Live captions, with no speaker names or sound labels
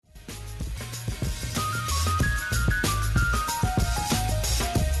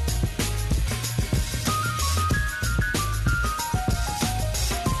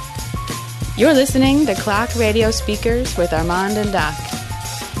You're listening to Clock Radio Speakers with Armand and Doc.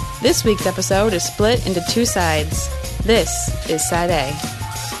 This week's episode is split into two sides. This is Side A.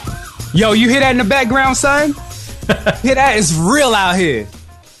 Yo, you hear that in the background, son? Hear that? It's real out here.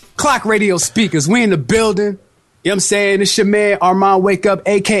 Clock Radio Speakers, we in the building. You know what I'm saying? It's your man, Armand Wake Up,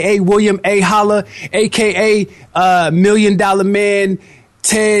 a.k.a. William A. Holla, a.k.a. $1 Million Man,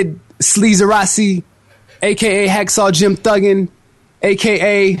 Ted Sleazerassi, a.k.a. Hacksaw Jim Thuggin,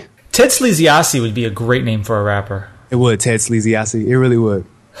 a.k.a. Ted Sleaziasi would be a great name for a rapper. It would, Ted Sleaziasi. It really would.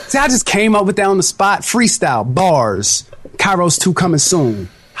 See, I just came up with that on the spot. Freestyle, bars. Kairos 2 coming soon.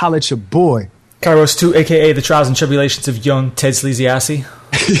 Holla at your boy. Kairos 2, a.k.a. The Trials and Tribulations of Young Ted Sleaziasi.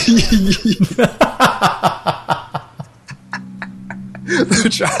 The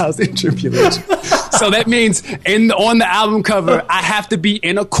Trials and Tribulations. So that means on the album cover, I have to be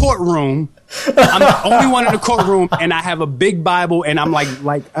in a courtroom. I'm the only one in the courtroom, and I have a big Bible, and I'm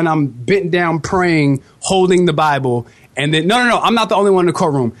and I'm bent down praying, holding the Bible. And then, no, I'm not the only one in the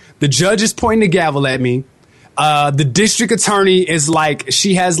courtroom. The judge is pointing the gavel at me. The district attorney is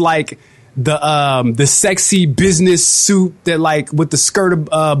she has the sexy business suit that with the skirt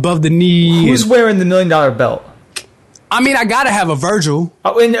above the knee. Who's wearing the $1 million belt? I mean, I gotta have a Virgil.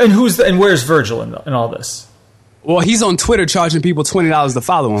 Oh, and where's Virgil in all this? Well, he's on Twitter charging people $20 to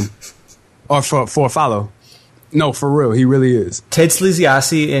follow him, or for a follow. No, for real, he really is. Ted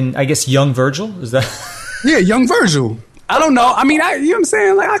Sleaziasi and I guess Young Virgil, is that? Yeah, Young Virgil. I don't know. I mean, you know what I'm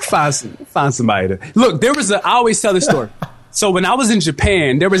saying? I can find somebody to look. I always tell this story. So when I was in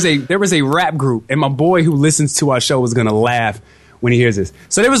Japan, there was a rap group, and my boy who listens to our show is gonna laugh when he hears this.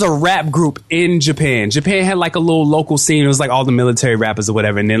 So there was a rap group in Japan. Japan had a little local scene. It was all the military rappers or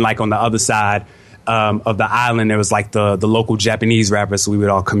whatever. And then on the other side of the island, there was the local Japanese rappers. So we would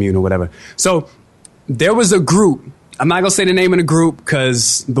all commune or whatever. So there was a group. I'm not going to say the name of the group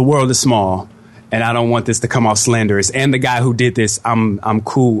because the world is small. And I don't want this to come off slanderous. And the guy who did this, I'm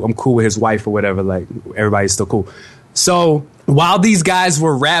cool. I'm cool with his wife or whatever. Everybody's still cool. So while these guys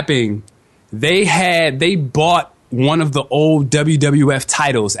were rapping, they bought one of the old WWF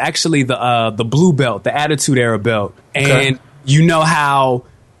titles, actually the blue belt, the Attitude Era belt. Okay. And you know how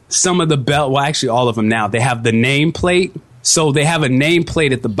some of the belt, well, actually all of them now, they have the nameplate. So they have a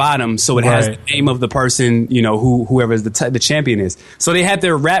nameplate at the bottom, so it has the name of the person, whoever the champion is. So they had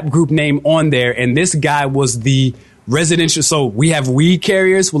their rap group name on there, and this guy was the residential. So we have weed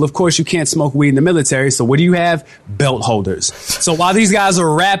carriers. Well, of course, you can't smoke weed in the military. So what do you have? Belt holders. So while these guys are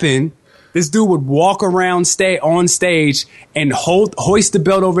rapping, this dude would walk around, stay on stage, and hoist the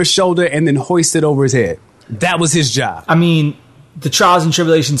belt over his shoulder and then hoist it over his head. That was his job. I mean, The Trials and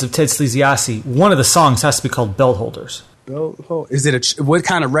Tribulations of Ted Sleaziasi, one of the songs has to be called Belt Holders. Is it what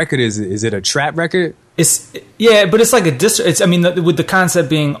kind of record is it? Is it a trap record? But it's like a diss. With the concept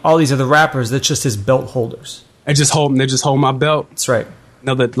being all these other rappers, that's just his belt holders. They just hold my belt. That's right.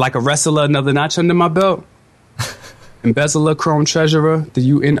 Another like a wrestler, another notch under my belt. Embezzler, Chrome Treasurer, the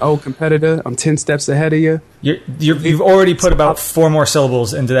UNO competitor. I'm 10 steps ahead of you. You've already put about 4 more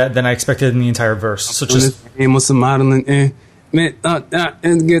syllables into that than I expected in the entire verse. So just aim with some modeling and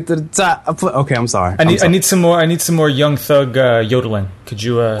get to the top. Okay, I'm sorry. I need some more. I need some more Young Thug yodeling. Could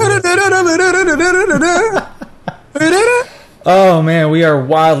you? Oh man, we are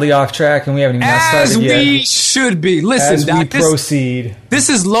wildly off track, and we haven't even started yet. As we should be. Listen, as we proceed. This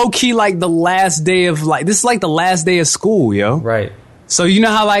is low key the last day of this is the last day of school, yo. Right. So you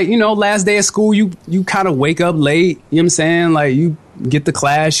know how last day of school you kind of wake up late. You know what I'm saying? You get to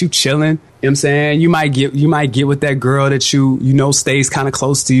class, you chilling. You know what I'm saying? You might get with that girl that you stays kind of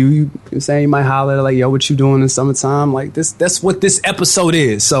close to you. You know what I'm saying? You might holler yo, what you doing in the summertime? That's what this episode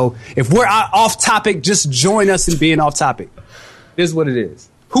is. So if we're off topic, just join us in being off topic. This is what it is.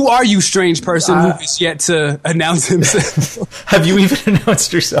 Who are you, strange person who is yet to announce himself? Have you even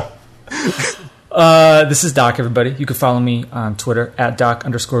announced yourself? This is Doc, everybody. You can follow me on Twitter at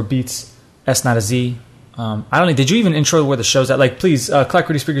Doc_Beats, S not a Z. I don't know. Did you even intro where the show's at? Please,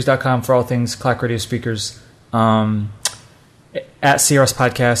 clockradiospeakers.com for all things Clock Radio Speakers. At CRS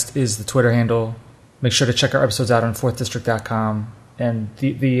Podcast is the Twitter handle. Make sure to check our episodes out on 4thdistrict.com. And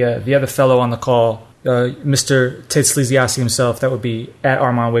the other fellow on the call, Mr. Ted Sleaziasi himself, that would be at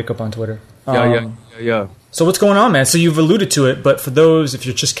Armand Wake Up on Twitter. Yeah. So what's going on, man? So you've alluded to it, but for those, if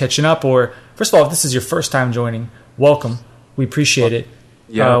you're just catching up, or first of all, if this is your first time joining, welcome. We appreciate it.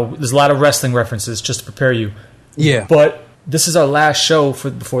 Yeah. There's a lot of wrestling references just to prepare you. Yeah. But this is our last show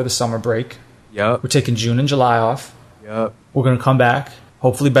before the summer break. Yep. We're taking June and July off. Yep. We're going to come back,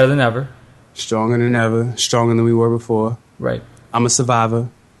 hopefully better than ever. Stronger than ever. Stronger than we were before. Right. I'm a survivor.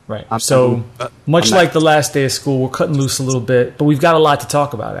 Right. So much like the last day of school, we're cutting loose a little bit, but we've got a lot to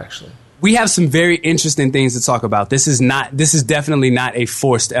talk about, actually. we have some very interesting things to talk about. This is definitely not a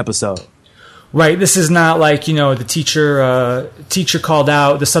forced episode. Right. This is not like, the teacher called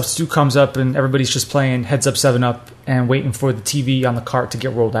out, the substitute comes up, and everybody's just playing Heads Up 7-Up and waiting for the TV on the cart to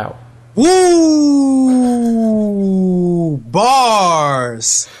get rolled out. Woo!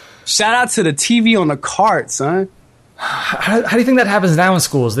 Bars! Shout out to the TV on the cart, son. How do you think that happens now in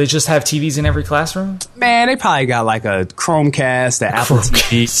schools? They just have TVs in every classroom? Man, they probably got like a Chromecast, an Apple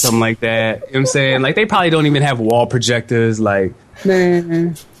TV, something like that. You know what I'm saying? Like, they probably don't even have wall projectors. Like,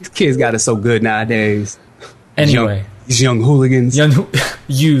 man, these kids got it so good nowadays. Anyway. These young hooligans.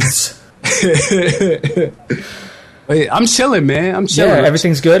 Youths. I'm chilling, man. I'm chilling. Yeah,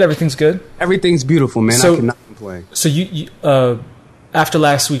 everything's good. Everything's good. Everything's beautiful, man. So, I cannot complain. So you after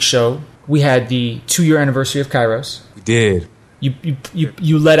last week's show, we had the 2-year anniversary of Kairos. We did.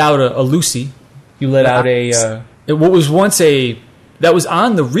 You let out a Lucy. You let out what was once that was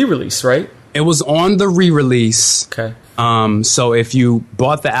on the re-release, right? It was on the re-release. Okay. So if you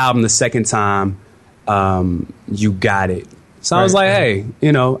bought the album the second time, you got it. So I was like, hey,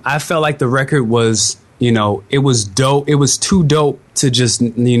 I felt like the record was, it was dope. It was too dope to just,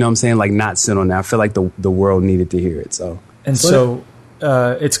 what I'm saying, like, not sit on that. I feel like the world needed to hear it. So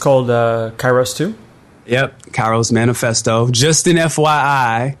it's called Kairos 2? Yep, Kairos Manifesto. Just an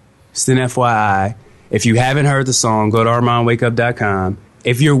FYI, if you haven't heard the song, go to ArmandWakeUp.com.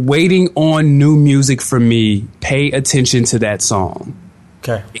 If you're waiting on new music from me, pay attention to that song.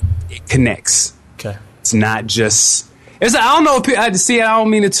 Okay. It connects. Okay. It's not just... I don't know if I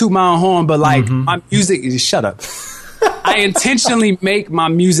don't mean to toot my own horn, but like my music... Shut up. I intentionally make my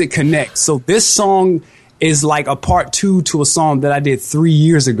music connect. So this song is like a part 2 to a song that I did 3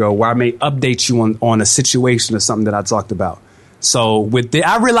 years ago, where I may update you on a situation or something that I talked about. So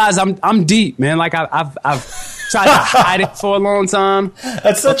I realize I'm deep, man. Like I've tried to hide it for a long time.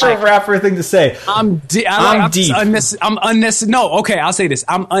 That's such a rapper thing to say. I'm deep. I'm unnecessary. No, okay, I'll say this.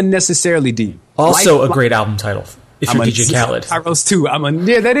 I'm unnecessarily deep. Also, a great album title. If you're DJ Khaled. Kairos 2.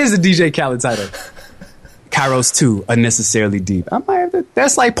 That is a DJ Khaled title. Kairos 2, unnecessarily deep.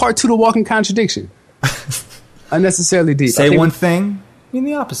 That's like part 2 to Walking Contradiction. Unnecessarily deep. Say one thing, mean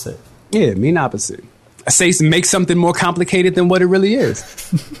the opposite. Yeah, mean opposite. I say make something more complicated than what it really is.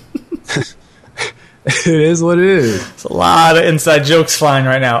 It is what it is. It's a lot of inside jokes flying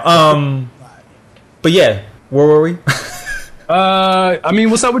right now. But yeah, where were we?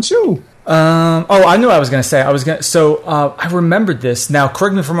 What's up with you? I knew what I was going to say. I remembered this. Now,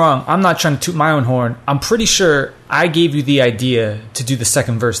 correct me if I'm wrong. I'm not trying to toot my own horn. I'm pretty sure I gave you the idea to do the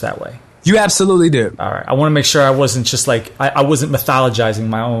second verse that way. You absolutely did. All right. I want to make sure I wasn't just like I wasn't mythologizing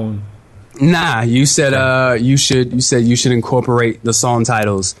my own. Nah, you said you should incorporate the song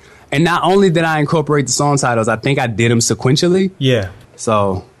titles, and not only did I incorporate the song titles, I think I did them sequentially. Yeah.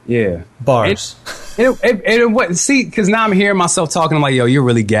 So yeah, bars. See, because now I'm hearing myself talking. I'm like, yo, you're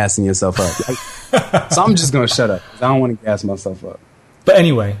really gassing yourself up. So I'm just gonna shut up. I don't want to gas myself up. But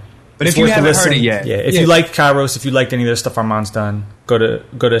anyway. But if you haven't heard it yet, if you liked Kairos, if you liked any of the stuff Armand's done, go to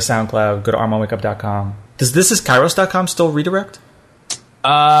SoundCloud, go to ArmandWakeUp.com. Is Kairos.com still redirect?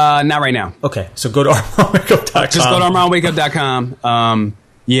 Not right now. Okay, so go to ArmandWakeUp.com. Just go to ArmandWakeUp.com.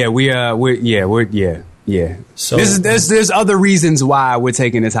 Yeah. So there's other reasons why we're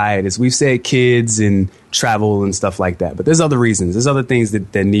taking this hiatus. We've said kids and travel and stuff like that, but there's other reasons. There's other things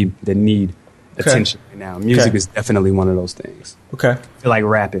that need attention right now. Music is definitely one of those things. Okay. Feel like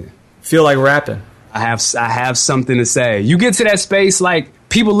rapping. I have something to say. You get to that space, like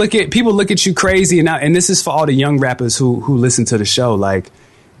people look at you crazy, and this is for all the young rappers who listen to the show. Like,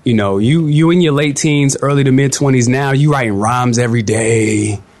 you in your late teens, early to mid 20s now, you writing rhymes every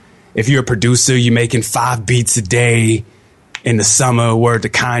day. If you're a producer, you're making 5 beats a day in the summer. Word to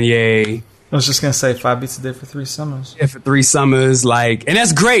Kanye. I was just gonna say 5 beats a day for 3 summers. Yeah, for 3 summers, and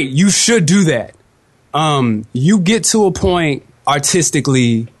that's great. You should do that. You get to a point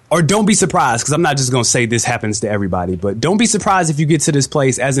artistically. Or don't be surprised, because I'm not just going to say this happens to everybody, but don't be surprised if you get to this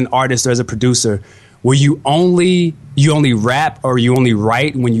place as an artist or as a producer where you only rap or you only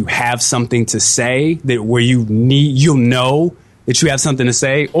write when you have something to say, where you'll know that you have something to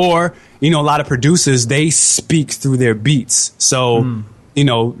say. Or, a lot of producers, they speak through their beats. So,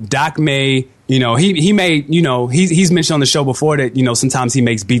 Doc may, he may, he's mentioned on the show before that, sometimes he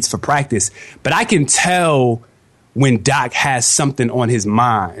makes beats for practice, but I can tell when Doc has something on his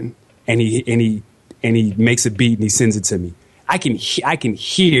mind and he makes a beat and he sends it to me. I can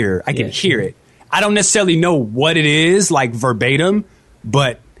hear it. I don't necessarily know what it is, like verbatim,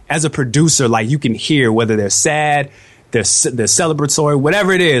 but as a producer, like, you can hear whether they're sad, they're celebratory,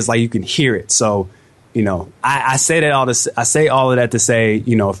 whatever it is, like, you can hear it. So I say all of that to say,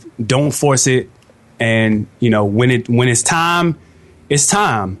 don't force it. And, when it's time, it's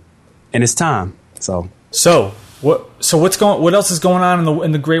time. And it's time. So what else is going on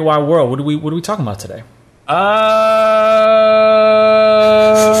in the great wide world? What are we talking about today? I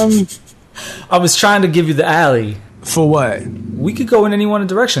was trying to give you the alley. For what? We could go in any one of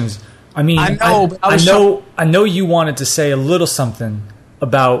directions. I mean, I know you wanted to say a little something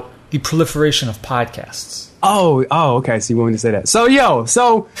about the proliferation of podcasts. Oh, okay. So you want me to say that? So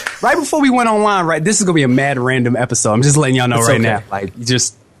right before we went online, right? This is gonna be a mad random episode. I'm just letting y'all know now. Like,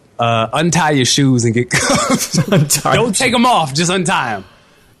 just untie your shoes and get. Don't take them off. Just untie them.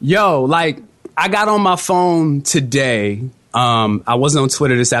 I got on my phone today. I wasn't on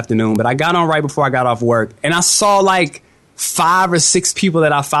Twitter this afternoon, but I got on right before I got off work, and I saw like 5 or 6 people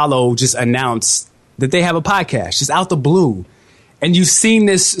that I follow just announce that they have a podcast, just out the blue. And you've seen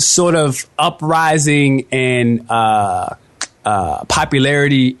this sort of uprising and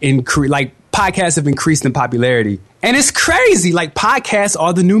popularity like podcasts have increased in popularity, and it's crazy. Like, podcasts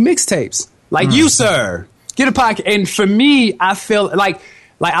are the new mixtapes. Like, you, sir, get a podcast. And for me, I feel like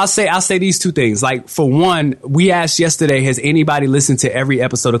I'll say these 2 things. Like, for one, we asked yesterday, has anybody listened to every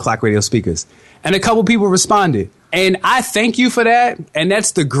episode of Clock Radio Speakers? And a couple people responded. And I thank you for that. And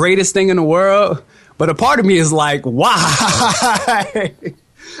that's the greatest thing in the world. But a part of me is like, why? Why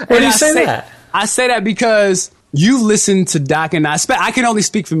do you say that? I say that because you listen to Doc and I can only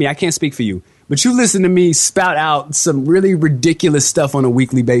speak for me. I can't speak for you. But you listen to me spout out some really ridiculous stuff on a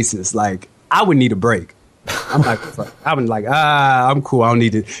weekly basis. Like, I would need a break. I'm like, I'm cool. I don't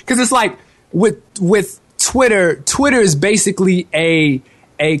need it. Because it's like with Twitter is basically a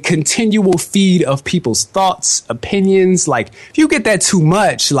continual feed of people's thoughts, opinions. Like, if you get that too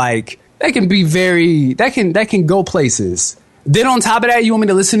much, like, that can go places. Then on top of that, you want me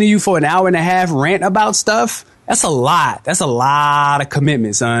to listen to you for an hour and a half rant about stuff? That's a lot. That's a lot of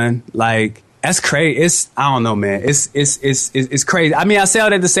commitment, son. Like, that's crazy. I don't know, man. It's crazy. I mean, I say all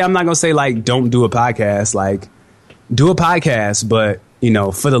that to say I'm not gonna say like don't do a podcast. Like, do a podcast, but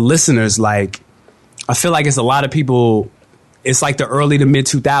for the listeners, like, I feel like it's a lot of people. It's like the early to mid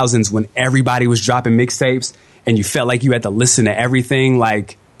 2000s when everybody was dropping mixtapes, and you felt like you had to listen to everything.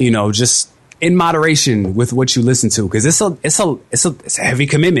 Like, just in moderation with what you listen to, because it's a heavy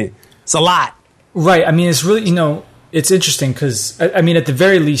commitment. It's a lot. Right. I mean, it's really, it's interesting because, I mean, at the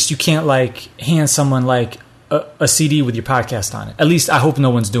very least, you can't like hand someone like a CD with your podcast on it. At least I hope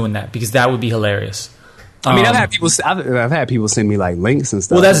no one's doing that, because that would be hilarious. I mean, I've had people send me like links and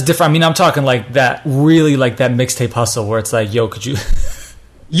stuff. Well, that's different. I mean, I'm talking like that, really like that mixtape hustle where it's like, yo, could you,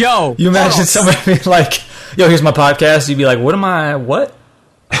 you imagine somebody being like, yo, here's my podcast. You'd be like, what?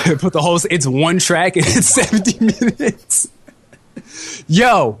 Put the whole, it's one track and it's 70 minutes.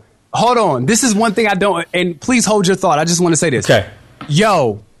 Yo, hold on. This is one thing I don't, and please hold your thought. I just want to say this. Okay.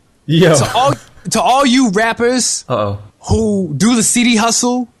 Yo. To all you rappers who do the CD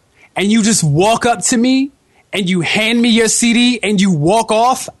hustle and you just walk up to me and you hand me your CD and you walk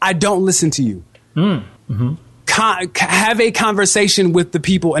off, I don't listen to you. Mm-hmm. Have a conversation with the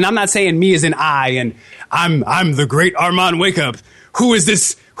people. And I'm not saying me as an I and I'm the great Armand Wakeup. Who is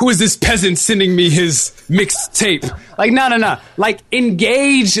this peasant sending me his mixtape? Like, no. Like,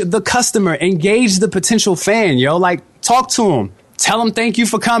 engage the customer, engage the potential fan, yo. Like, talk to him. Tell him thank you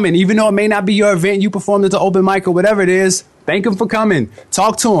for coming. Even though it may not be your event, you performed at the open mic or whatever it is, thank him for coming.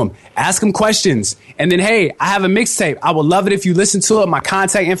 Talk to him. Ask him questions. And then, hey, I have a mixtape. I would love it if you listen to it. My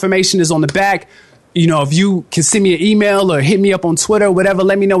contact information is on the back. If you can send me an email or hit me up on Twitter, whatever,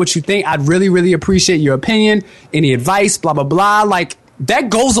 let me know what you think. I'd really, really appreciate your opinion, any advice, blah, blah, blah. Like, that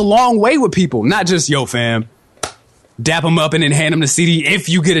goes a long way with people. Not just, yo, fam, dap them up and then hand them the CD if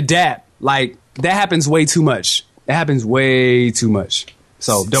you get a dap. Like, that happens way too much. It happens way too much.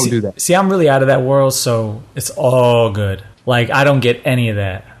 So don't do that. See, I'm really out of that world, so it's all good. Like, I don't get any of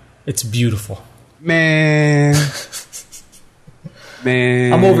that. It's beautiful. Man.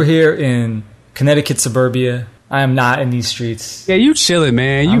 I'm over here in Connecticut suburbia. I am not in these streets. Yeah, you chilling,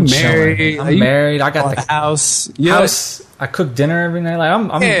 man. I'm married. I'm married. I got the house. House. I cook dinner every night. Like,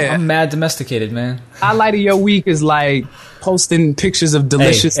 I'm mad domesticated, man. Highlight of your week is like posting pictures of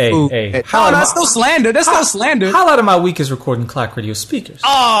delicious food. That's no slander. That's no slander. Highlight of my week is recording Clock Radio Speakers.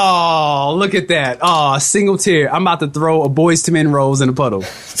 Oh, look at that. Oh, single tear. I'm about to throw a Boyz II Men rose in a puddle.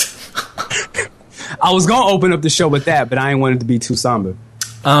 I was going to open up the show with that, but I ain't wanted to be too somber.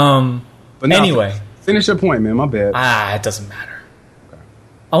 But no, anyway. Finish your point, man. My bad. It doesn't matter.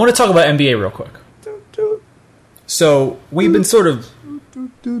 I want to talk about NBA real quick. So we've been sort of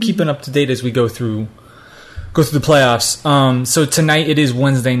keeping up to date as we go through the playoffs. So tonight it is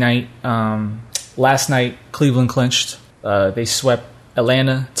Wednesday night. last night, Cleveland clinched. They swept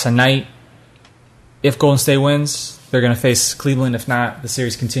Atlanta. Tonight, if Golden State wins, they're going to face Cleveland. If not, the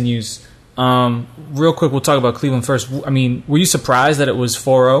series continues. Real quick, we'll talk about Cleveland first. I mean, were you surprised that it was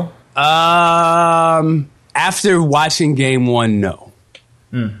 4-0? After watching Game 1, no.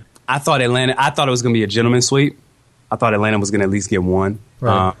 I thought it was going to be a gentleman's sweep. I thought Atlanta was going to at least get one.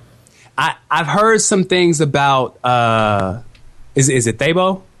 Right. I've heard some things about is it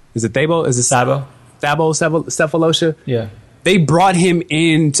Thabo? Is it Thabo? Is it Thabo Sefolosha? Yeah. They brought him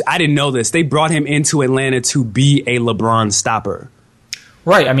in. I didn't know this. They brought him into Atlanta to be a LeBron stopper.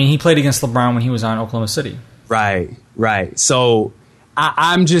 Right. I mean, he played against LeBron when he was on Oklahoma City. Right. So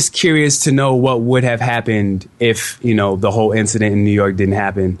I'm just curious to know what would have happened if, the whole incident in New York didn't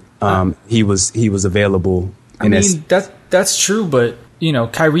happen. He was available. I mean, that's true, but,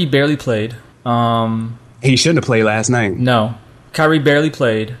 Kyrie barely played. He shouldn't have played last night. No. Kyrie barely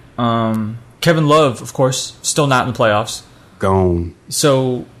played. Kevin Love, of course, still not in the playoffs. Gone.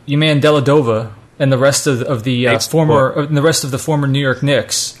 So your man Dellavedova and the rest of the former New York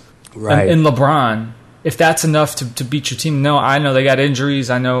Knicks, right, and LeBron, if that's enough to beat your team, no, I know they got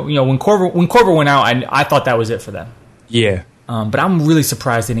injuries. I know, when Korver went out, I thought that was it for them. Yeah. But I'm really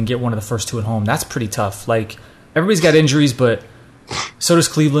surprised they didn't get one of the first two at home. That's pretty tough. Like, everybody's got injuries, but so does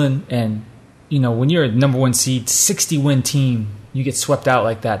Cleveland. And when you're a number one seed, 60-win team, you get swept out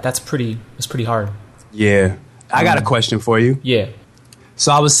like that. That's pretty hard. Yeah. I got a question for you. Yeah.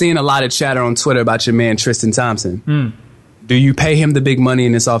 So I was seeing a lot of chatter on Twitter about your man Tristan Thompson. Do you pay him the big money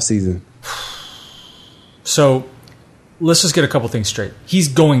in this offseason? So let's just get a couple things straight. He's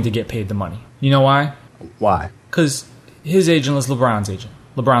going to get paid the money. You know why? Why? Because his agent is LeBron's agent.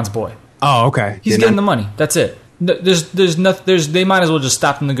 LeBron's boy. Oh, okay. He's getting the money. That's it. They might as well just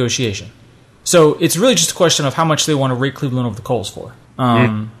stop the negotiation. So it's really just a question of how much they want to rate Cleveland over the coals for.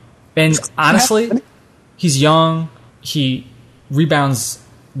 And honestly, he's young. He rebounds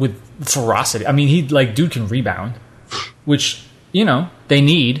with ferocity. I mean, dude can rebound, which, they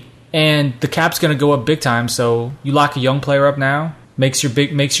need. And the cap's going to go up big time. So you lock a young player up now, makes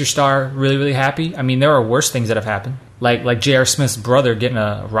your star really, really happy. I mean, there are worse things that have happened. Like J.R. Smith's brother getting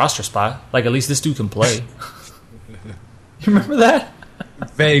a roster spot. Like, at least this dude can play. You remember that?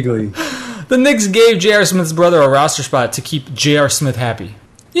 Vaguely. The Knicks gave J.R. Smith's brother a roster spot to keep J.R. Smith happy.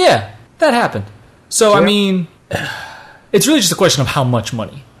 Yeah, that happened. So, I mean, it's really just a question of how much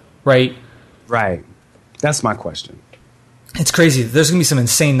money, right? Right. That's my question. It's crazy. There's going to be some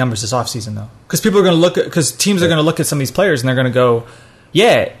insane numbers this offseason, though. Because teams are going to look at some of these players and they're going to go,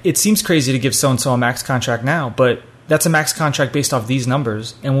 yeah, it seems crazy to give so-and-so a max contract now, but that's a max contract based off these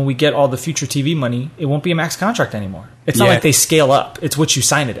numbers. And when we get all the future TV money, it won't be a max contract anymore. It's not like they scale up. It's what you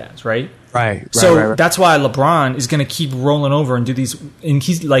sign it as, right? Right. So that's why LeBron is going to keep rolling over and do these. And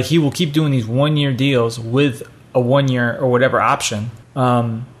he will keep doing these 1-year deals with a 1-year or whatever option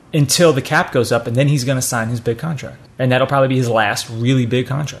until the cap goes up, and then he's going to sign his big contract. And that'll probably be his last really big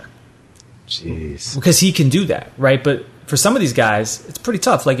contract. Jeez. Because he can do that, right? But for some of these guys, it's pretty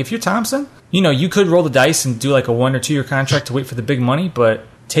tough. Like, if you're Thompson, you could roll the dice and do like a 1 or 2 year contract to wait for the big money, but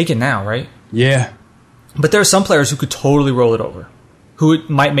take it now, right? Yeah. But there are some players who could totally roll it over, who it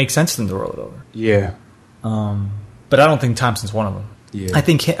might make sense for them to roll it over. Yeah. But I don't think Thompson's one of them. Yeah. I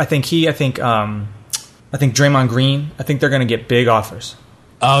think Draymond Green, I think they're going to get big offers.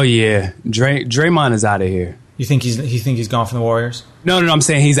 Oh yeah. Draymond is out of here. You think he's gone from the Warriors? No, I'm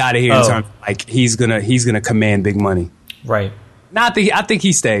saying he's out of here in terms of, like, he's gonna command big money. Right. No, I think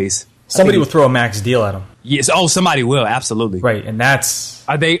he stays. Somebody will throw a max deal at him. Yes. Oh, somebody will, absolutely. Right, and that's...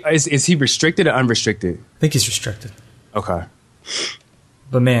 Is he restricted or unrestricted? I think he's restricted. Okay.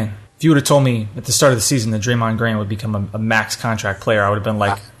 But man, if you would have told me at the start of the season that Draymond Green would become a max contract player, I would have been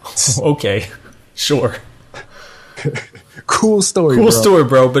like, okay, sure. Cool story,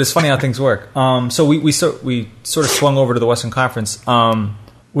 bro. But it's funny how things work. So we sort of swung over to the Western Conference. What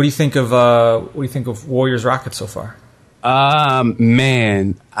do you think of Warriors Rockets so far?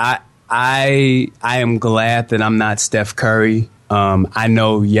 Man, I am glad that I'm not Steph Curry. I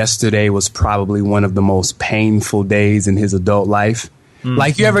know yesterday was probably one of the most painful days in his adult life. Mm-hmm.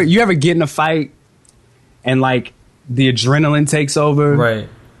 Like, you ever get in a fight and, like, the adrenaline takes over? Right.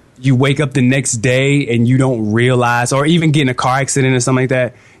 You wake up the next day and you don't realize, or even get in a car accident or something like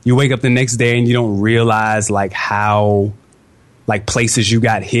that, you wake up the next day and you don't realize, like, how, like, places you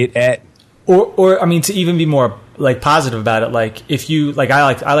got hit at. Or I mean, to even be more, like, positive about it, like, if you, like,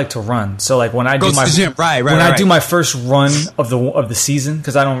 I like to run. So, like, when I do my gym. I do my first run of the season,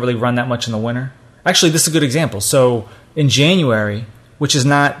 because I don't really run that much in the winter. Actually, this is a good example. So in January, which is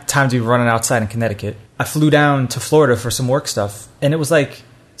not time to be running outside in Connecticut, I flew down to Florida for some work stuff, and it was like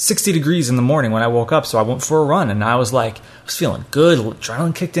 60 degrees in the morning when I woke up, so I went for a run, and I was feeling good.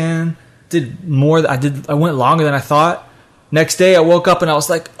 Adrenaline kicked in. I went longer than I thought. Next day, I woke up and I was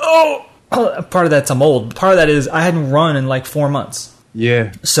like, oh. Part of that's I'm old. Part of that is I hadn't run in like 4 months.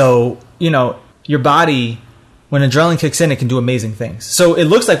 Yeah. So your body, when adrenaline kicks in, it can do amazing things. So it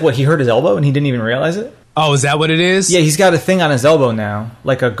looks like he hurt his elbow and he didn't even realize it. Oh, is that what it is? Yeah, he's got a thing on his elbow now,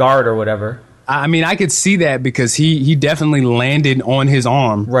 like a guard or whatever. I mean, I could see that because he definitely landed on his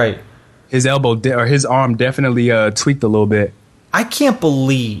arm. Right. His elbow or his arm definitely tweaked a little bit. I can't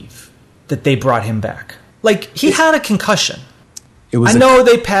believe that they brought him back. He had a concussion. I know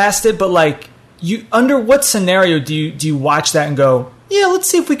they passed it, but under what scenario do you watch that and go, yeah, let's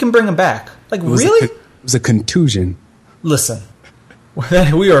see if we can bring him back? Really? It was a contusion. Listen,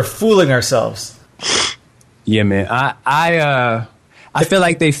 we are fooling ourselves. Yeah, man. I feel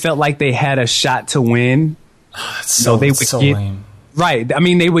like they felt like they had a shot to win. So they would so lame. Right. I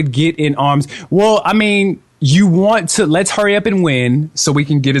mean, they would get in arms. Well, I mean, you want to let's hurry up and win so we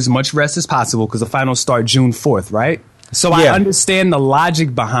can get as much rest as possible because the finals start June 4th, right? So yeah. I understand the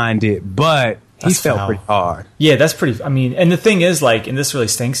logic behind it, but he felt pretty hard. Yeah, that's pretty. I mean, and the thing is, and this really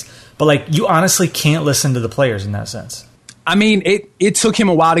stinks, but you honestly can't listen to the players in that sense. I mean, it took him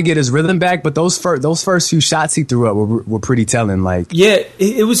a while to get his rhythm back, but those first few shots he threw up were pretty telling. Yeah,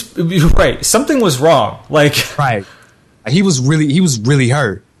 it was right. Something was wrong. Right, he was really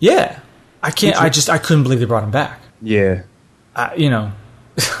hurt. Yeah, I couldn't believe they brought him back. Yeah, I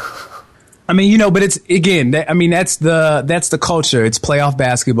mean, but it's again. That's the culture. It's playoff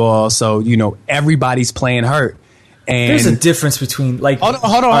basketball, so everybody's playing hurt. And there's a difference between hold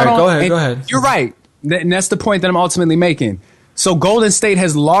on. Go ahead. You're right, and that's the point that I'm ultimately making. So Golden State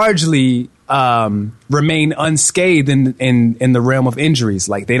has largely remained unscathed in the realm of injuries.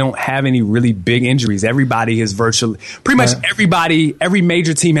 They don't have any really big injuries. Everybody has pretty much every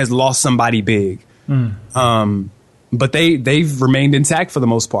major team has lost somebody big. But they've remained intact for the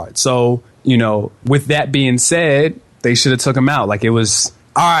most part. So, with that being said, they should have took him out. It was,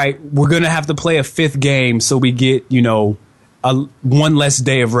 all right, we're going to have to play a fifth game so we get, one less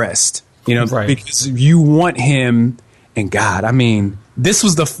day of rest. Right. Because you want him, and God, I mean, this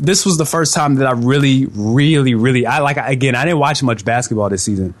was the first time that I really, really, really, I didn't watch much basketball this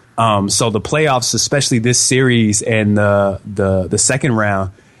season. So the playoffs, especially this series and the second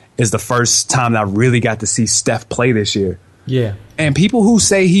round, is the first time that I really got to see Steph play this year. Yeah. And people who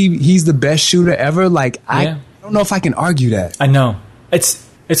say he's the best shooter ever, I don't know if I can argue that. I know. It's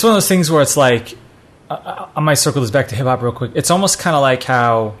one of those things where it's I might circle this back to hip hop real quick. It's almost kind of like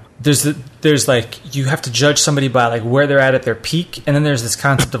how there's you have to judge somebody by where they're at their peak, and then there's this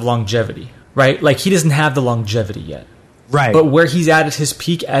concept of longevity, right? He doesn't have the longevity yet. Right. But where he's at his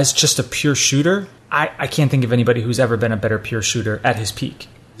peak as just a pure shooter, I can't think of anybody who's ever been a better pure shooter at his peak.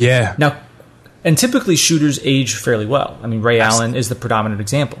 Yeah. Now, and typically shooters age fairly well. I mean, Ray Allen is the predominant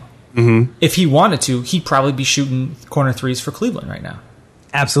example. Mm-hmm. If he wanted to, he'd probably be shooting corner threes for Cleveland right now.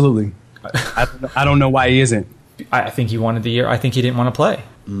 Absolutely. I don't know why he isn't. I think he wanted the year. I think he didn't want to play.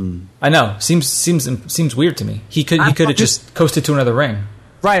 I know. Seems weird to me. He could have just coasted to another ring.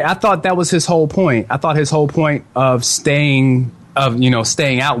 Right. I thought that was his whole point. I thought his whole point of staying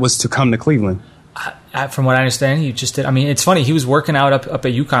out was to come to Cleveland. From what I understand, he just did. I mean, it's funny. He was working out up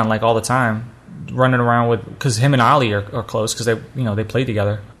at UConn all the time, running around because him and Ollie are close because they played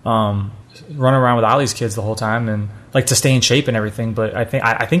together. Running around with Ollie's kids the whole time and to stay in shape and everything. But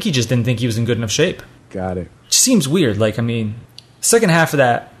I think he just didn't think he was in good enough shape. Got it. Which seems weird. Second half of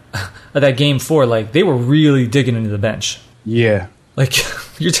that game 4, they were really digging into the bench. Yeah.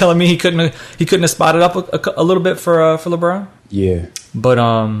 You're telling me he couldn't have spotted up a little bit for LeBron? Yeah. But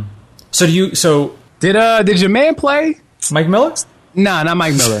did your man play? Mike Miller? Nah, not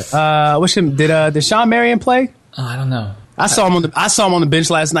Mike Miller. What's him? Did Sean Marion play? I don't know. I saw him on the bench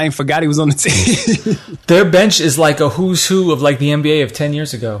last night and forgot he was on the team. Their bench is like a who's who of the NBA of 10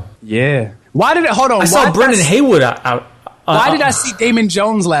 years ago. Yeah. Why did it? Hold on. I saw Brendan Haywood out. Why did I see Damon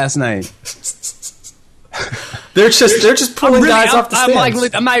Jones last night? They're just pulling guys off the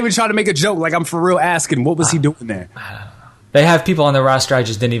stands. I'm not even trying to make a joke. I'm for real asking, what was he doing there? I don't know. They have people on their roster I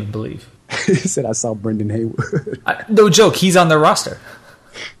just didn't even believe. He said I saw Brendan Haywood. No joke. He's on their roster.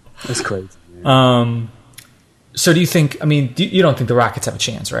 That's crazy. So do you think? I mean, you don't think the Rockets have a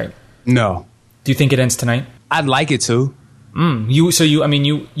chance, right? No. Do you think it ends tonight? I'd like it to.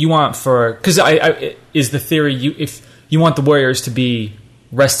 You want because is the theory if you want the Warriors to be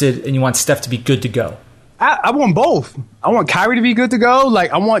rested and you want Steph to be good to go? I want both. I want Kyrie to be good to go.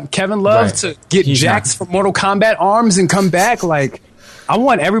 I want Kevin Love to get jacked for Mortal Kombat arms and come back. I I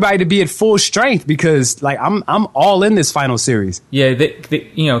want everybody to be at full strength because like I'm all in this final series. Yeah,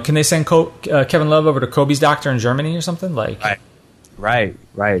 can they send Kevin Love over to Kobe's doctor in Germany or something? Like, right.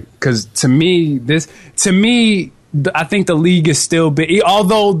 Because to me, I think the league is still big.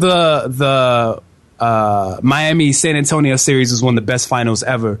 Although the Miami San Antonio series was one of the best finals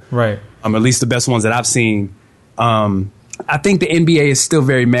ever, right? At least the best ones that I've seen. I think the NBA is still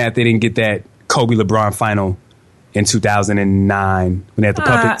very mad they didn't get that Kobe LeBron final in 2009 when they had the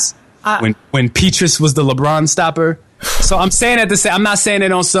puppets. When Petrus was the LeBron stopper. So I'm saying that to say I'm not saying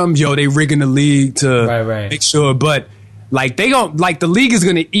it on some they rigging the league to make sure, but like they don't like the league is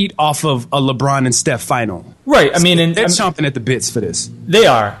going to eat off of a LeBron and Steph final, right? I mean, they're chomping at the bits for this. They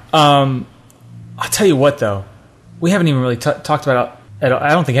are. I'll tell you what, though, we haven't even really talked about it. I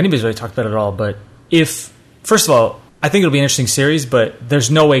don't think anybody's really talked about it at all. But first of all, I think it'll be an interesting series, but there's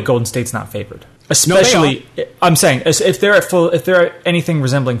no way Golden State's not favored. Especially, I'm saying if they're at anything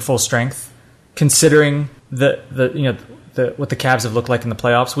resembling full strength, considering the what the Cavs have looked like in the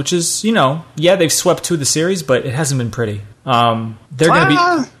playoffs, which is they've swept 2 of the series, but it hasn't been pretty.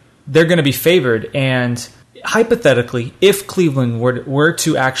 They're gonna be favored, and hypothetically, if Cleveland were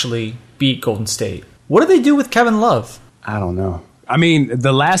to actually beat Golden State, what do they do with Kevin Love? I don't know. I mean,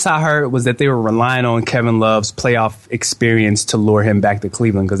 the last I heard was that they were relying on Kevin Love's playoff experience to lure him back to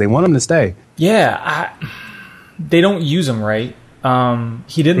Cleveland because they want him to stay. Yeah, they don't use him right.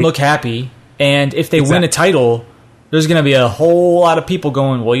 He didn't look happy, and if they win a title, there's going to be a whole lot of people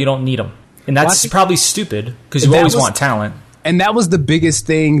going, well, you don't need him. And that's probably stupid because you always want talent. And that was the biggest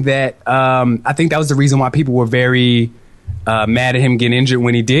thing that I think that was the reason why people were very mad at him getting injured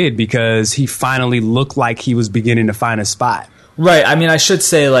when he did, because he finally looked like he was beginning to find a spot. Right. I mean, I should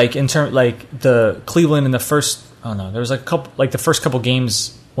say, like, in terms, like, the Cleveland in the first, there was like a couple, like the first couple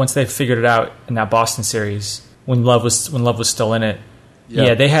games once they figured it out in that Boston series when Love was still in it. Yep.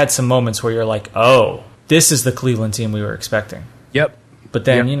 Yeah, they had some moments where you're like, oh, this is the Cleveland team we were expecting. Yep. But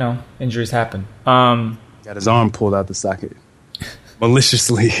then, injuries happen. Got his arm pulled out the socket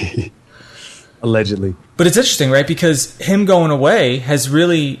maliciously, allegedly. But it's interesting, right? Because him going away has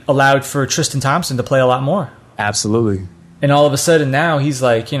really allowed for Tristan Thompson to play a lot more. Absolutely. And all of a sudden now he's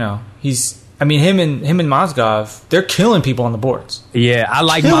like, him and Mozgov, they're killing people on the boards. Yeah, I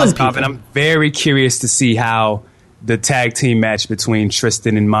like Mozgov, and I'm very curious to see how the tag team match between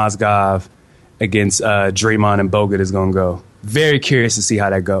Tristan and Mozgov against Draymond and Bogut is going to go. Very curious to see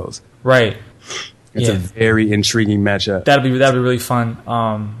how that goes. Right. It's a very intriguing matchup. That'll be really fun.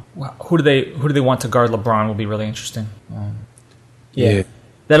 Who do they want to guard LeBron will be really interesting. Yeah.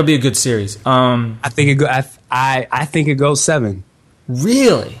 That'll be a good series. I think it goes 7.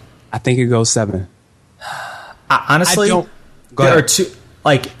 Really? I think it goes 7. Honestly, there are two.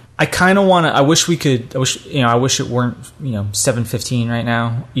 Like, I kind of want to. I wish it weren't 7:15 right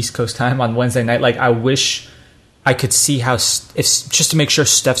now East Coast time on Wednesday night. Like, I wish I could see how just to make sure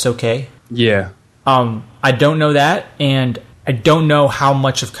Steph's okay. Yeah. I don't know that, and I don't know how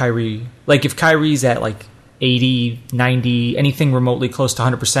much of Kyrie. Like, if Kyrie's at like 80, 90, anything remotely close to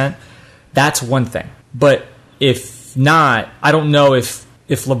 100%, that's one thing. But if not, I don't know if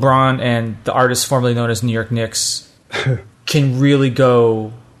LeBron and the artist formerly known as New York Knicks can really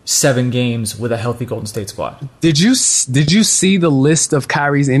go 7 games with a healthy Golden State squad. Did you see the list of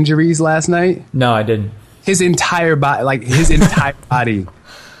Kyrie's injuries last night? No, I didn't. His entire body, body.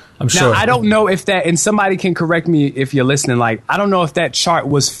 I'm sure. Now, I don't know if that, and somebody can correct me if you're listening, like, I don't know if that chart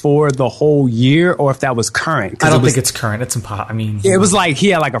was for the whole year or if that was current. I don't think it's current. It's impossible. I mean, it was like he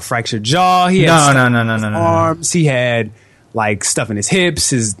had like a fractured jaw. He had arms. He had like stuff in his hips,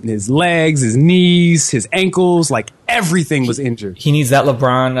 his legs, his knees, his ankles. Like everything was injured. He needs that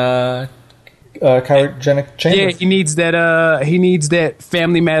LeBron cryogenic chamber. Yeah, he needs that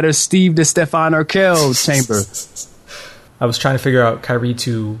Family Matters Steve DeStefan Urkel chamber. I was trying to figure out Kyrie,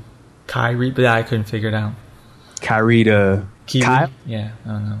 but I couldn't figure it out. Kyrie to Kiwi? Kyle? Yeah,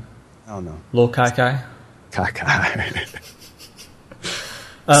 I don't know. Lil Kai. Kai.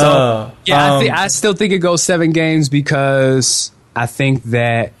 I still think it goes 7 games because I think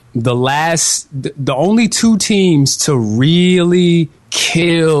that the only 2 teams to really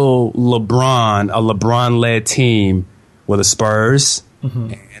kill LeBron, a LeBron-led team, were the Spurs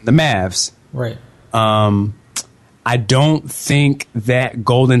and the Mavs. Right. I don't think that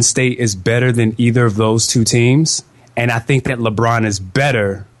Golden State is better than either of those 2 teams. And I think that LeBron is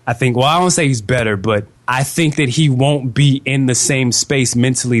better. I don't say he's better, but I think that he won't be in the same space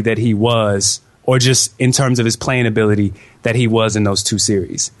mentally that he was, or just in terms of his playing ability that he was in those 2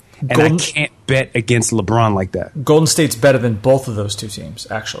 series. And I can't bet against LeBron like that. Golden State's better than both of those 2 teams,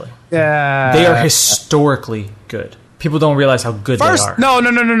 actually. Yeah. They are historically good. People don't realize how good First, they are.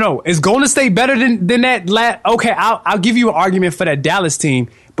 No. Is Golden State better than that? Okay, I'll give you an argument for that Dallas team,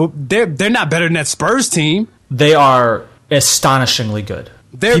 but they're not better than that Spurs team. They are astonishingly good.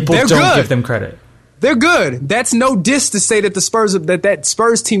 People don't good. give them credit. They're good. That's no diss to say that the Spurs that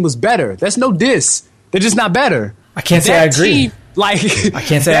Spurs team was better. That's no diss. They're just not better. I can't say I agree. I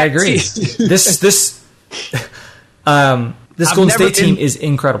can't say I agree. This Golden State team is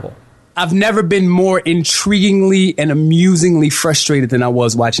incredible. I've never been more intriguingly and amusingly frustrated than I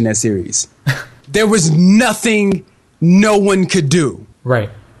was watching that series. There was nothing no one could do. Right.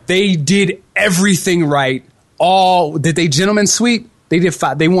 They did everything right. Did they gentlemen sweep? They did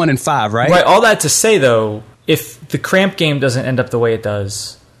 5. They won in 5, right? Right. All that to say, though, if the cramp game doesn't end up the way it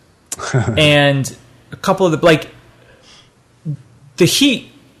does, and a couple of the Heat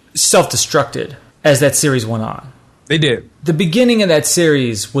self-destructed as that series went on. They did. The beginning of that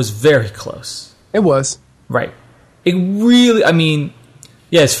series was very close. It was. Right. It really,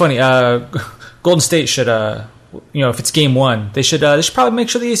 yeah, it's funny. Golden State should, if it's game 1, they should probably make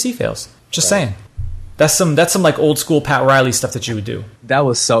sure the AC fails. Just saying. That's some like old school Pat Riley stuff that you would do. That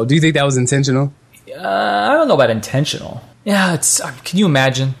was so. Do you think that was intentional? I don't know about intentional. Yeah, can you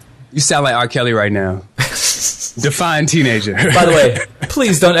imagine? You sound like R. Kelly right now. Define teenager. By the way,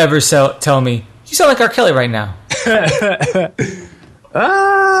 please don't ever tell me you sound like R. Kelly right now.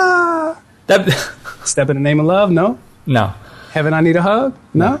 Step in the name of love? No. No. Heaven, I need a hug?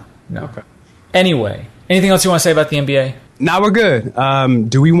 No. Okay. Anyway, anything else you want to say about the NBA? Nah, we're good.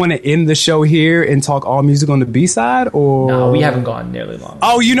 Do we want to end the show here and talk all music on the B-side? Or no, we haven't gone nearly long.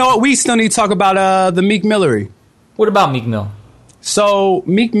 Oh, you know what? We still need to talk about the Meek Millery. What about Meek Mill? So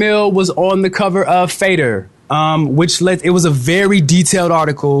Meek Mill was on the cover of Fader, it was a very detailed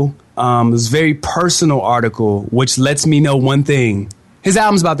article. It was a very personal article, which lets me know one thing. His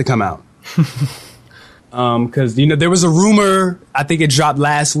album's about to come out. Because, there was a rumor, I think it dropped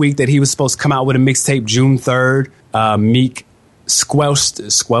last week, that he was supposed to come out with a mixtape June 3rd. Meek squelched,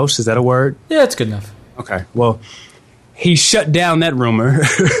 is that a word? Yeah, it's good enough. Okay, well, he shut down that rumor.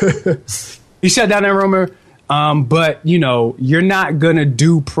 But, you're not going to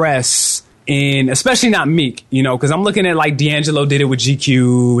do press especially not Meek, because I'm looking at like D'Angelo did it with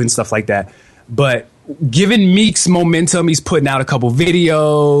GQ and stuff like that. But given Meek's momentum, he's putting out a couple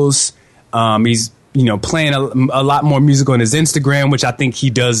videos. He's, playing a lot more music on his Instagram, which I think he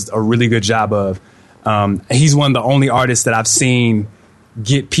does a really good job of. He's one of the only artists that I've seen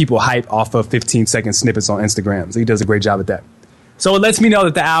get people hype off of 15-second snippets on Instagram. So he does a great job at that. So it lets me know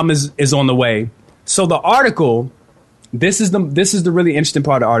that the album is on the way. So the article, this is the really interesting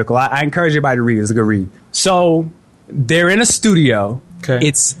part of the article. I encourage everybody to read it. It's a good read. So they're in a studio. Okay.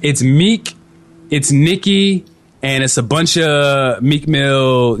 It's Meek, it's Nicki, and it's a bunch of Meek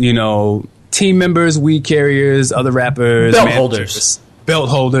Mill, team members, weed carriers, other rappers, belt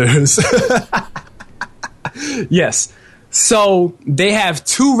holders. Yes. So they have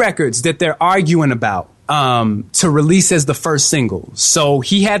 2 records that they're arguing about to release as the first single. So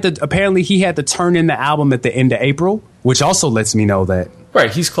apparently he had to turn in the album at the end of April, which also lets me know that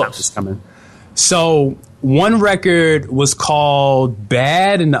he's close. It's coming. So one record was called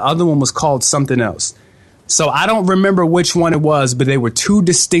Bad and the other one was called something else. So I don't remember which one it was, but they were 2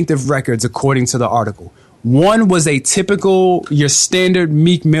 distinctive records according to the article. One was a typical, your standard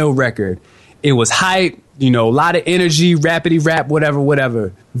Meek Mill record. It was hype, a lot of energy, rappity rap,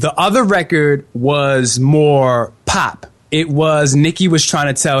 whatever. The other record was more pop. It was, Nicki was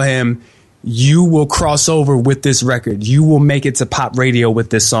trying to tell him, you will cross over with this record. You will make it to pop radio with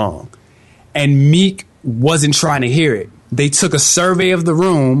this song. And Meek wasn't trying to hear it. They took a survey of the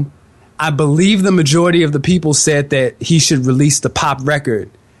room. I believe the majority of the people said that he should release the pop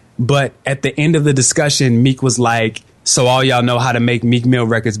record. But at the end of the discussion, Meek was like, so all y'all know how to make Meek Mill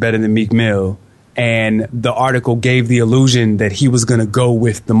records better than Meek Mill. And the article gave the illusion that he was going to go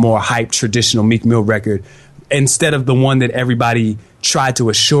with the more hype traditional Meek Mill record instead of the one that everybody tried to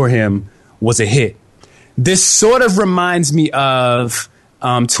assure him was a hit. This sort of reminds me of,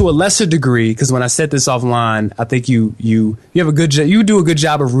 to a lesser degree, because when I said this offline, I think you have a good you do a good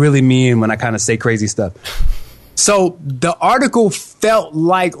job of really mean when I kind of say crazy stuff. So the article felt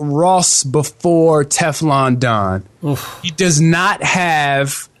like Ross before Teflon Don. Oof. He does not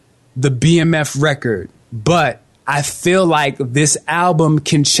have the BMF record, but I feel like this album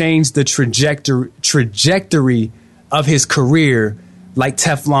can change the trajectory of his career, like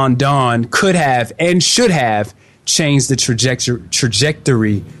Teflon Don could have and should have changed the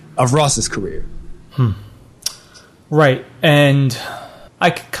trajectory of Ross's career. Right, and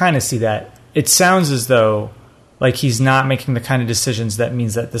I could kind of see that. It sounds as though like he's not making the kind of decisions that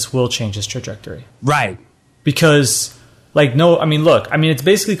means that this will change his trajectory. Right. Because, like, no, I mean, look, I mean, it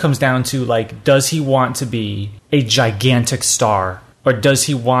basically comes down to, like, does he want to be a gigantic star, or does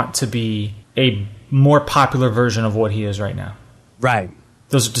he want to be a more popular version of what he is right now? Right.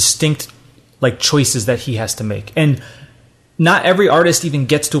 Those are distinct, like, choices that he has to make. And not every artist even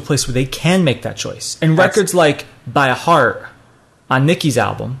gets to a place where they can make that choice. And records like By a Heart on Nicki's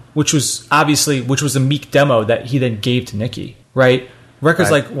album, which was a Meek demo that he then gave to Nicki, right?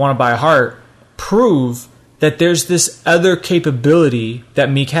 Records like Wanna Buy a Heart prove that there's this other capability that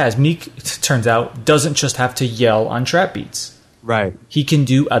Meek has. Meek, it turns out, doesn't just have to yell on trap beats. Right. He can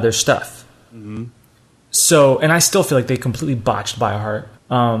do other stuff. Mm-hmm. So, and I still feel like they completely botched By a Heart.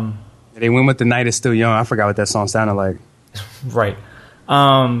 They went with The Night Is Still Young. I forgot what that song sounded like. Right.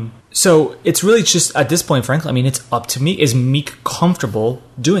 So it's really just, at this point, frankly, I mean, it's up to Meek. Is Meek comfortable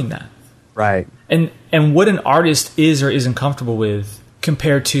doing that? Right. And what an artist is or isn't comfortable with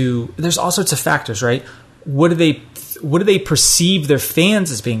compared to, there's all sorts of factors, right? What do they perceive their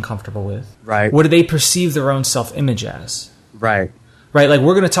fans as being comfortable with? Right. What do they perceive their own self-image as? Right. Right. Like,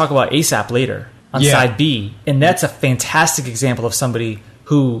 we're going to talk about A$AP later on side B, and that's a fantastic example of somebody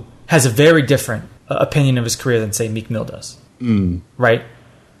who has a very different opinion of his career than, say, Meek Mill does. Right.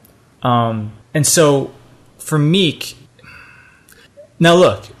 And so for Meek, now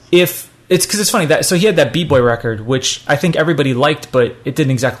look, if it's because it's funny that, so he had that B-Boy record, which I think everybody liked, but it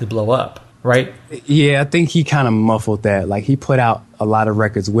didn't exactly blow up. Right? Yeah, I think he kind of muffled that. Like, he put out a lot of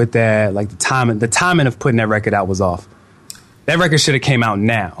records with that. Like, the timing of putting that record out was off. That record should have came out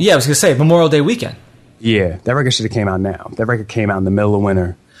now. Yeah, I was going to say, Memorial Day weekend. Yeah, that record should have came out now. That record came out in the middle of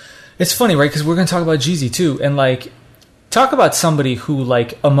winter. It's funny, right? Because we're going to talk about Jeezy, too. And, like, talk about somebody who,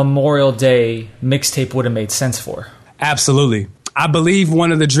 like, a Memorial Day mixtape would have made sense for. Absolutely. I believe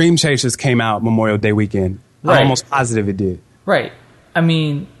one of the Dream Chasers came out Memorial Day weekend. Right. I'm almost positive it did. Right. I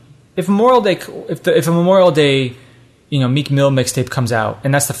mean, if a Memorial Day, you know, Meek Mill mixtape comes out,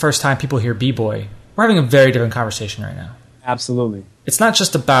 and that's the first time people hear B-Boy, we're having a very different conversation right now. Absolutely. It's not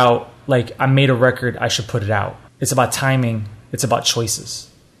just about, like, I made a record, I should put it out. It's about timing. It's about choices.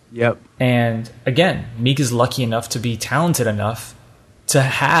 Yep. And again, Meek is lucky enough to be talented enough to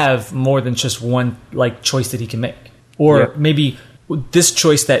have more than just one, like, choice that he can make. Or maybe this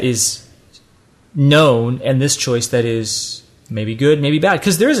choice that is known and this choice that is maybe good, maybe bad.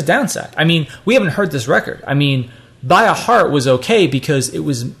 Because there is a downside. I mean, we haven't heard this record. I mean, By a Heart was okay because it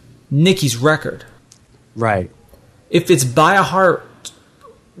was Nicki's record. Right. If it's By a Heart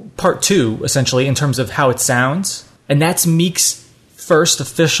Part 2, essentially, in terms of how it sounds, and that's Meek's first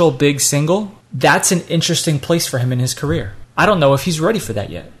official big single, that's an interesting place for him in his career. I don't know if he's ready for that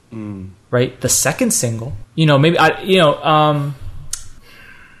yet. Right? The second single, you know, maybe,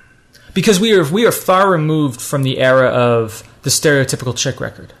 because we are far removed from the era of the stereotypical chick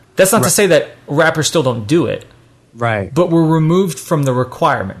record. That's not to say that rappers still don't do it. Right. But we're removed from the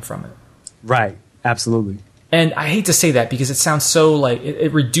requirement from it. Right. Absolutely. And I hate to say that because it sounds so like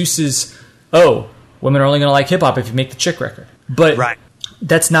it reduces, women are only going to like hip hop if you make the chick record. But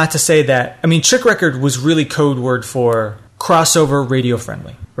that's not to say that, I mean, chick record was really code word for crossover, radio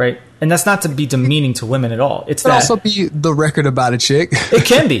friendly, right? And that's not to be demeaning to women at all. It's that also be the record about a chick. It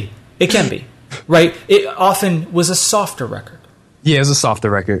can be, right? It often was a softer record. Yeah, it was a softer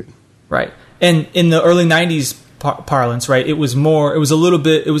record. Right. And in the early 90s parlance, right, it was R&B,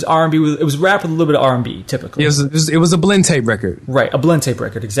 it was rap with a little bit of R&B, typically. It was a blend tape record. Right, a blend tape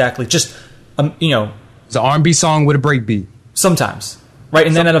record, exactly. Just, it's an R&B song with a break beat. Sometimes. Right,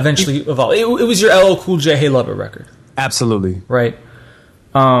 and then it eventually evolved. It was your LL Cool J Hey Lover record. Absolutely. Right.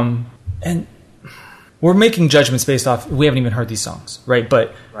 And we're making judgments based off, we haven't even heard these songs, right?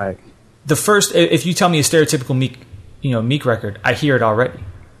 But the first, if you tell me a stereotypical Meek record, I hear it already.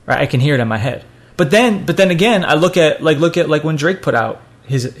 Right? I can hear it in my head. But then again, I look at when Drake put out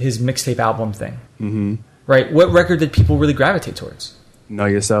his mixtape album thing. Mm-hmm. Right? What record did people really gravitate towards? Know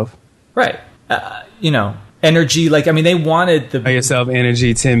Yourself. Right. Energy, they wanted the... Know Yourself,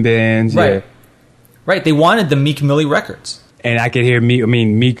 Energy, Tim Benz. Right. Yeah. Right. They wanted the Meek Millie records. And I could hear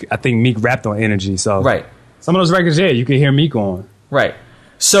Meek, I think Meek rapped on Energy. So right. Some of those records, you can hear Meek on. Right.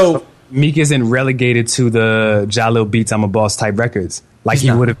 So Meek isn't relegated to the Jalil Beats, I'm a Boss type records. Like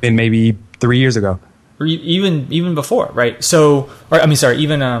he would have been maybe 3 years ago. Or even before, right? So,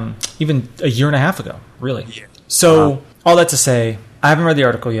 even a year and a half ago, really. Yeah. So, all that to say, I haven't read the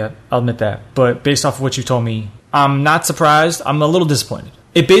article yet, I'll admit that. But based off of what you told me, I'm not surprised. I'm a little disappointed.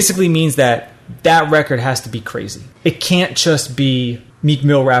 It basically means that record has to be crazy. It can't just be Meek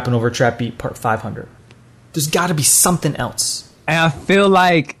Mill rapping over Trap Beat Part 500. There's got to be something else. And I feel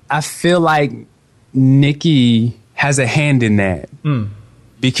like Nicki has a hand in that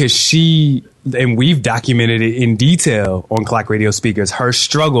because she and we've documented it in detail on Clock Radio Speakers, her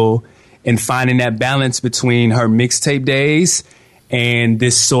struggle in finding that balance between her mixtape days and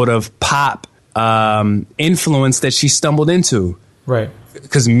this sort of pop influence that she stumbled into. Right.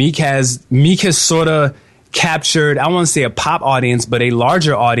 Because Meek has sort of captured, I won't say a pop audience, but a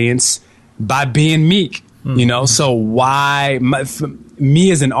larger audience by being Meek. You know, so why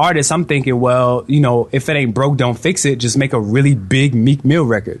me as an artist, I'm thinking, well, you know, if it ain't broke, don't fix it. Just make a really big Meek Mill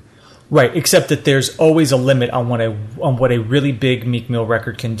record. Right, except that there's always a limit on what a really big Meek Mill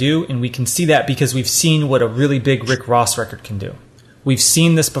record can do, and we can see that because we've seen what a really big Rick Ross record can do. We've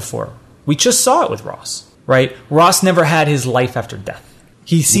seen this before. We just saw it with Ross, right? Ross never had his life after death.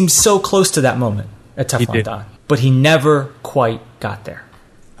 He seems so close to that moment at Teflon Don, but he never quite got there.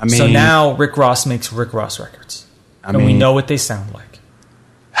 I mean, so now Rick Ross makes Rick Ross records, and we know what they sound like.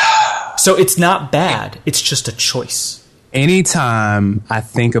 So it's not bad. It's just a choice. Anytime I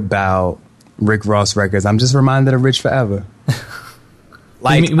think about Rick Ross records, I'm just reminded of Rich Forever.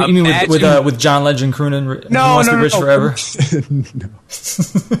 Like, you mean with John Legend crooning Rich Forever? No.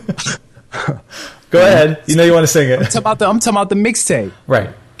 Go ahead. You know you want to sing it. I'm talking about the mixtape.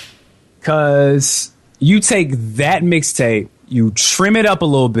 Right. Because you take that mixtape, you trim it up a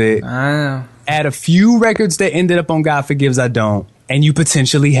little bit, add a few records that ended up on God Forgives I Don't, and you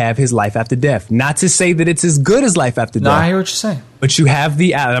potentially have his Life After Death. Not to say that it's as good as Life After Death. No, I hear what you're saying. But you have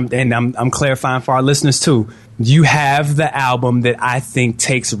the album, and I'm clarifying for our listeners too. You have the album that I think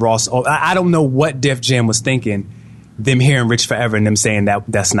takes Ross. I don't know what Def Jam was thinking, them hearing Rich Forever and them saying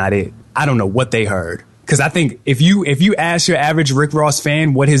that's not it. I don't know what they heard. Because I think if you ask your average Rick Ross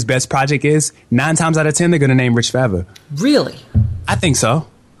fan what his best project is, 9 times out of 10 they're going to name Rich Forever. Really? I think so.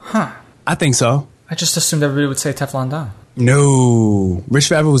 Huh. I think so. I just assumed everybody would say Teflon Don. No. Rich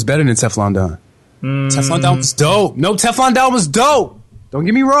Forever was better than Teflon Don. Teflon Don was dope. No, Teflon Don was dope. Don't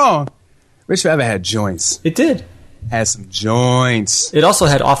get me wrong. Rich Forever had joints. It did. Had some joints. It also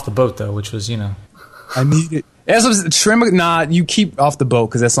had Off the Boat, though, which was, you know. I need it. You keep Off the Boat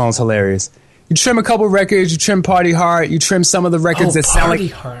because that song's hilarious. You trim a couple records, you trim Party Hard, you trim some of the records that sound like Party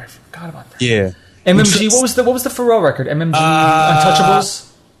Hard. I forgot about that. Yeah. MMG. What was the Pharrell record? MMG Untouchables.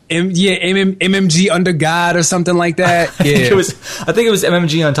 MMG Under God or something like that. Yeah. I think it was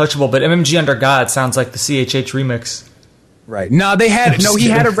MMG Untouchable, but MMG Under God sounds like the CHH remix. Right. No, he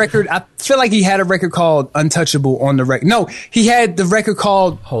had a record. I feel like he had a record called Untouchable on the record. No, he had the record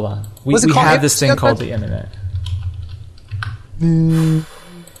called. Hold on. We have this thing called the internet. Yeah,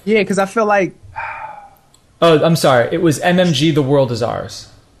 because I feel like. Oh, I'm sorry. It was MMG The World Is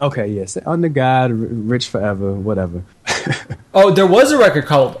Ours. Okay, yes. Under God, Rich Forever, whatever. Oh, there was a record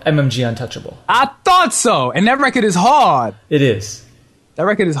called MMG Untouchable. I thought so. And that record is hard. It is. That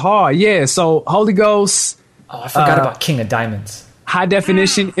record is hard, yeah. So, Holy Ghost. Oh, I forgot about King of Diamonds. High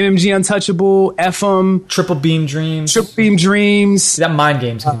Definition, MMG Untouchable, FM. Triple Beam Dreams. That Mind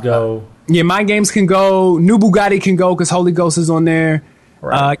Games can go. Yeah, Mind Games can go. New Bugatti can go because Holy Ghost is on there.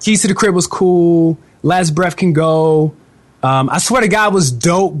 Right. Keys to the Crib was cool. Last Breath can go. I swear to God was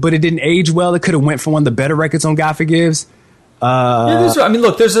dope, but it didn't age well. It could have went for one of the better records on God Forgives.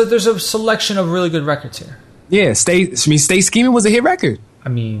 Look, there's a selection of really good records here. Yeah, Stay Scheming was a hit record.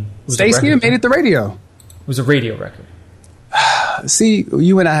 Stay Scheming made it the radio. It was a radio record. See,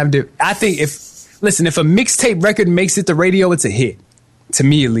 you and I have different. I think if a mixtape record makes it the radio, it's a hit. To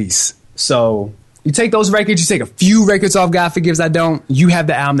me, at least. So you take those records, you take a few records off God Forgives I Don't, you have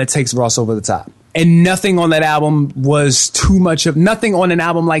the album that takes Ross over the top. And nothing on that album nothing on an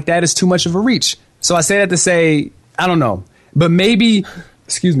album like that is too much of a reach. So I say that to say, I don't know. But maybe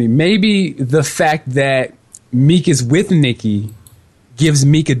the fact that Meek is with Nicki gives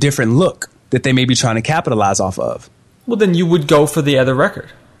Meek a different look that they may be trying to capitalize off of. Well, then you would go for the other record.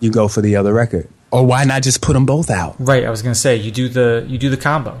 You go for the other record. Or why not just put them both out? Right, I was going to say, you do the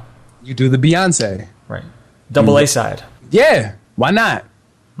combo. You do the Beyonce. Right. Double A side. Yeah, why not?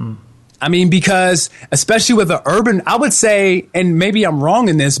 I mean, because especially with the urban, I would say, and maybe I'm wrong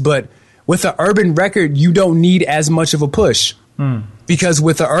in this, but with the urban record, you don't need as much of a push. Because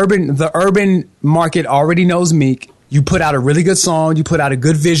with the urban market already knows Meek. You put out a really good song, you put out a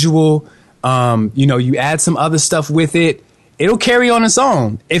good visual, you add some other stuff with it. It'll carry on its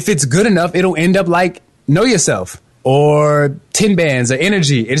own. If it's good enough, it'll end up like Know Yourself or 10 Bands or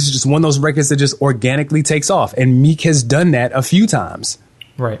Energy. It's just one of those records that just organically takes off. And Meek has done that a few times.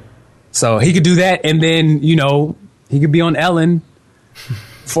 Right. So he could do that, and then, he could be on Ellen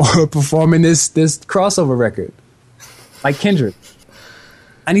for performing this crossover record. Like Kendrick.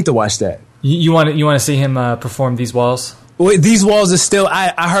 I need to watch that. You want to see him perform These Walls? Well, These Walls are still...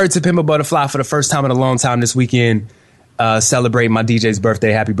 I heard To Pimp a Butterfly for the first time in a long time this weekend. celebrating my DJ's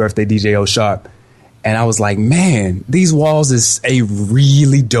birthday. Happy birthday, DJ O Sharp. And I was like, man, These Walls is a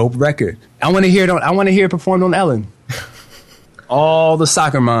really dope record. I want to hear it performed on Ellen. All the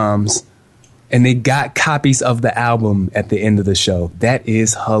soccer moms. And they got copies of the album at the end of the show. That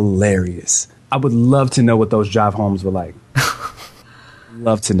is hilarious. I would love to know what those drive homes were like.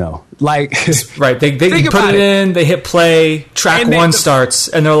 Love to know. Like, right. They put it in, they hit play, track one starts,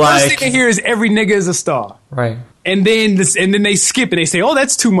 and they're like, first thing they hear is every nigga is a star. Right. And then they skip it. They say, oh,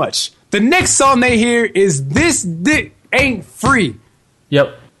 that's too much. The next song they hear is This Dick Ain't Free.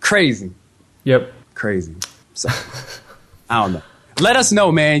 Yep. Crazy. Yep. Crazy. So, I don't know. Let us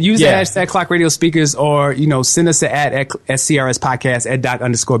know, man. Use the hashtag Clock Radio Speakers, or, send us an ad at SCRS Podcast, at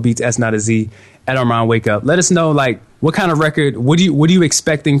Doc_Beats, S not a Z, at Armand Wake Up. Let us know, like, what kind of record, what are you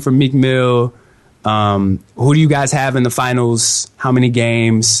expecting from Meek Mill? Who do you guys have in the finals? How many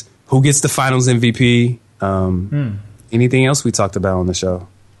games? Who gets the finals MVP? Anything else we talked about on the show?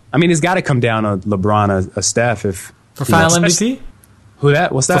 I mean, it's got to come down to LeBron or Steph. For final MVP? Who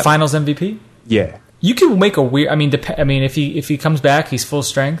that? What's that? For finals MVP? Yeah. You can make a weird. I mean, if he comes back, he's full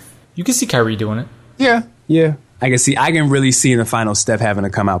strength. You can see Kyrie doing it. Yeah. I can really see in the finals Steph having a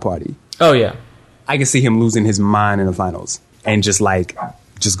come out party. Oh yeah. I can see him losing his mind in the finals and just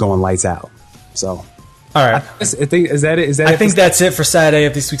going lights out. So. All right. I think is that it? I think that's it for side A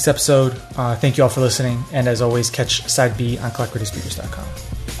of this week's episode. Thank you all for listening, and as always, catch side B on ClockRadioSpeakers.com.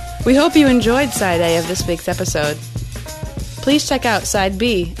 We hope you enjoyed side A of this week's episode. Please check out side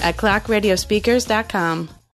B at ClockRadioSpeakers.com.